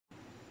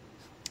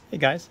Hey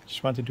guys,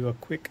 just wanted to do a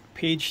quick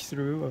page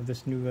through of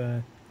this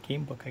new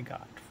game book I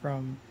got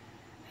from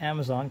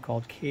Amazon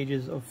called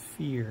Cages of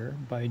Fear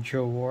by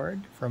Joe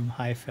Ward from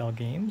High Fell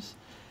Games.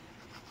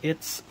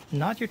 It's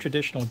not your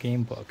traditional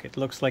game book. It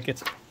looks like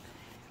it's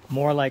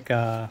more like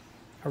a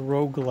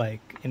roguelike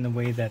in the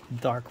way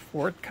that Dark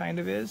Fort kind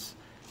of is,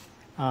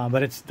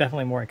 but it's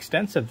definitely more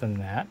extensive than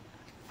that.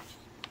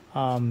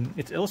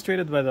 It's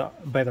illustrated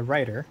by the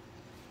writer,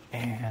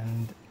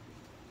 and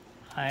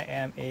I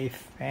am a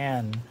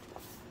fan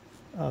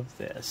of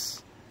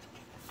this.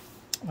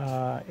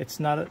 It's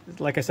not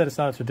like I said, it's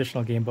not a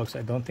traditional game book, so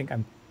I don't think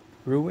I'm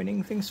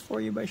ruining things for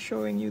you by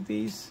showing you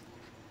these,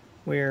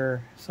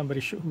 where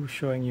somebody who's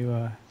showing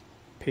you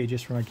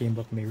pages from a game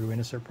book may ruin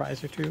a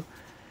surprise or two.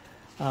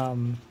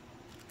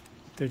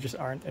 There just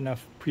aren't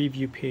enough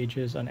preview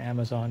pages on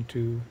Amazon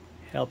to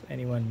help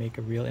anyone make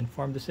a real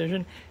informed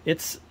decision.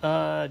 It's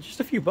just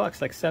a few bucks,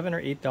 like $7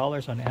 or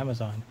 $8 on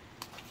Amazon,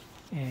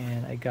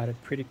 and I got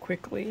it pretty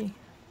quickly.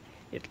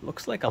 It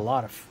looks like a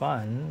lot of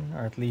fun,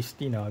 or at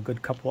least, you know, a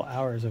good couple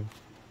hours of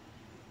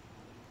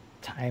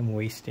time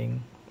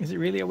wasting. Is it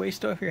really a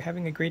waste though if you're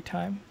having a great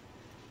time?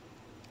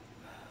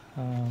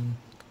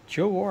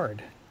 Joe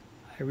Ward,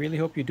 I really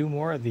hope you do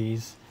more of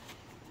these.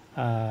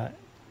 At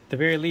the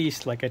very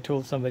least, like I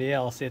told somebody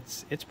else,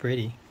 it's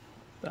pretty.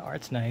 The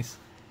art's nice.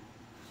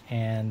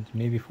 And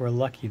maybe if we're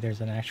lucky,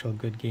 there's an actual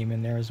good game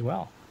in there as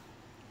well.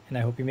 And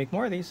I hope you make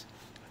more of these.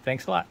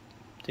 Thanks a lot.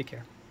 Take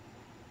care.